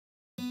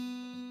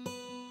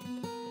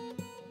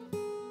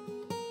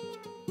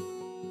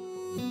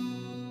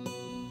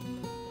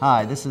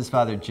Hi, this is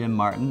Father Jim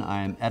Martin.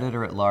 I am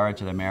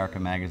editor-at-large at America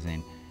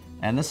Magazine.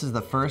 And this is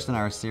the first in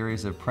our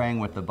series of Praying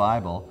with the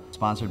Bible,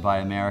 sponsored by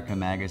America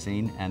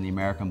Magazine and the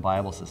American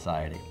Bible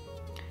Society.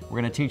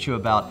 We're going to teach you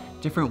about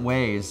different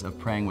ways of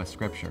praying with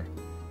Scripture.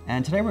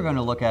 And today we're going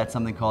to look at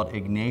something called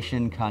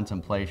Ignatian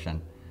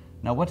Contemplation.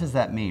 Now, what does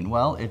that mean?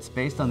 Well, it's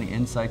based on the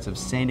insights of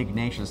St.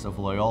 Ignatius of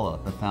Loyola,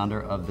 the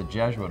founder of the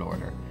Jesuit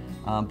order.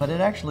 But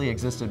it actually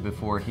existed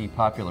before he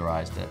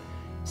popularized it.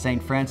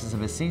 St. Francis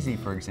of Assisi,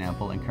 for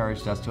example,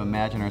 encouraged us to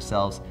imagine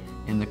ourselves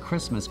in the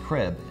Christmas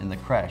crib, in the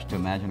creche, to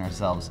imagine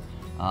ourselves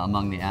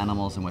among the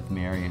animals and with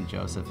Mary and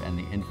Joseph and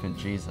the infant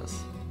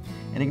Jesus.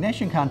 In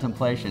Ignatian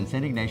Contemplation,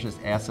 St. Ignatius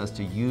asks us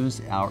to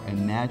use our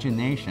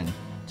imagination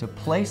to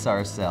place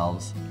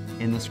ourselves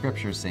in the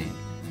Scripture scene,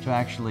 to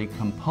actually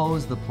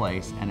compose the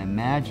place and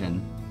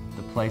imagine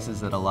the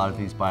places that a lot of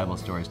these Bible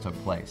stories took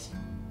place.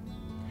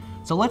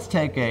 So let's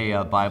take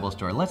a Bible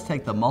story. Let's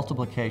take the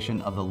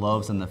multiplication of the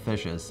loaves and the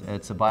fishes.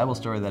 It's a Bible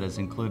story that is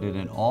included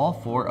in all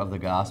 4 of the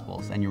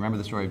Gospels. And you remember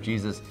the story of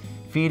Jesus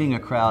feeding a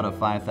crowd of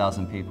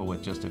 5,000 people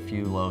with just a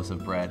few loaves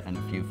of bread and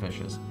a few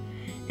fishes.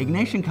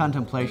 Ignatian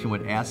Contemplation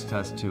would ask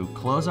us to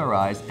close our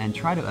eyes and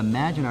try to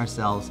imagine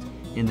ourselves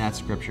in that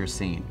Scripture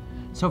scene.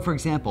 So for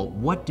example,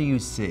 what do you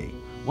see?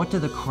 What do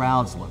the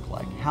crowds look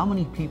like? How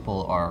many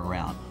people are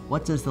around?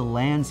 What does the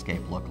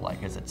landscape look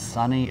like? Is it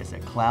sunny? Is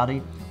it cloudy?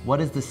 What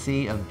does the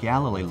Sea of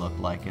Galilee look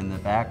like in the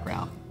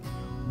background?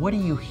 What do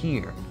you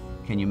hear?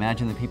 Can you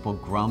imagine the people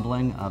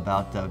grumbling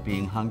about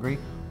being hungry?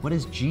 What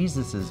does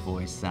Jesus'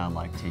 voice sound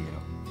like to you?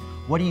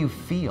 What do you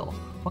feel?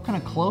 What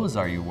kind of clothes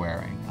are you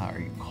wearing? Are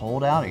you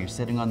cold out? Are you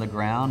sitting on the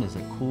ground? Is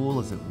it cool?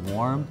 Is it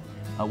warm?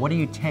 What do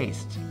you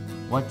taste?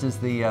 What does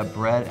the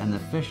bread and the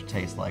fish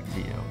taste like to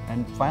you?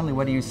 And finally,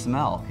 what do you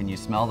smell? Can you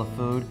smell the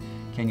food?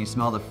 Can you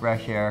smell the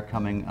fresh air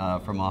coming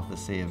from off the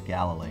Sea of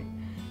Galilee?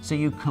 So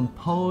you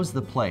compose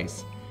the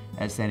place,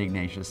 as St.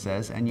 Ignatius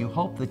says, and you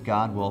hope that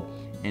God will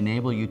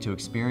enable you to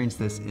experience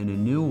this in a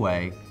new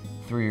way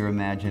through your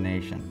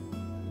imagination.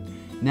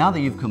 Now that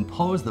you've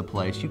composed the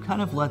place, you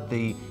kind of let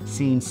the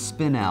scene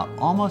spin out,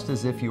 almost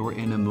as if you were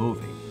in a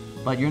movie.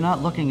 But you're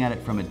not looking at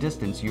it from a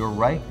distance, you're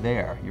right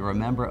there. You're a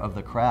member of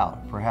the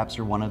crowd. Perhaps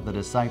you're one of the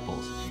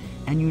disciples.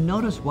 And you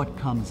notice what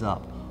comes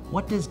up.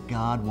 What does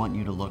God want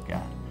you to look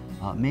at?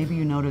 Maybe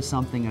you notice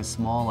something as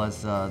small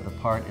as the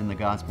part in the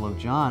Gospel of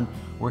John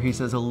where he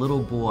says a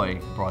little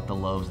boy brought the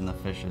loaves and the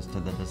fishes to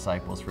the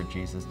disciples for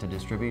Jesus to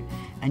distribute.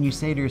 And you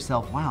say to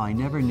yourself, wow, I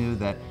never knew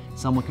that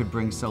someone could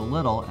bring so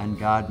little and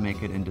God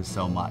make it into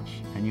so much.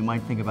 And you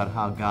might think about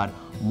how God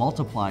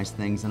multiplies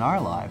things in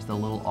our lives, the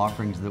little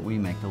offerings that we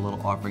make, the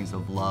little offerings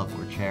of love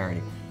or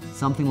charity.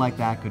 Something like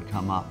that could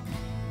come up.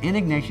 In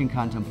Ignatian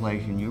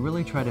Contemplation, you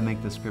really try to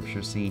make the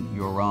Scripture scene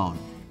your own.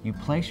 You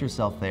place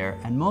yourself there,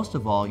 and most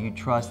of all, you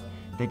trust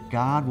that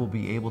God will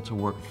be able to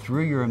work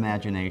through your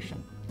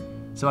imagination.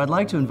 So I'd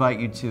like to invite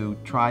you to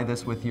try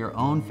this with your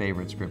own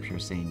favorite Scripture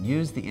scene.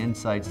 Use the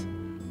insights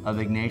of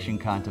Ignatian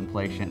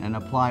Contemplation and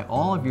apply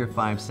all of your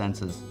 5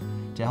 senses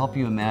to help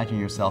you imagine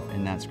yourself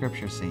in that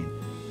Scripture scene.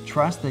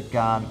 Trust that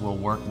God will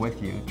work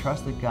with you.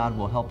 Trust that God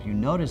will help you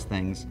notice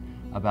things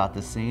about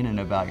the scene and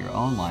about your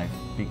own life,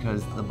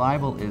 because the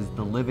Bible is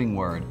the living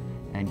Word,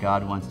 and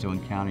God wants to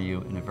encounter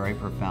you in a very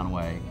profound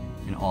way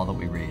in all that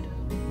we read.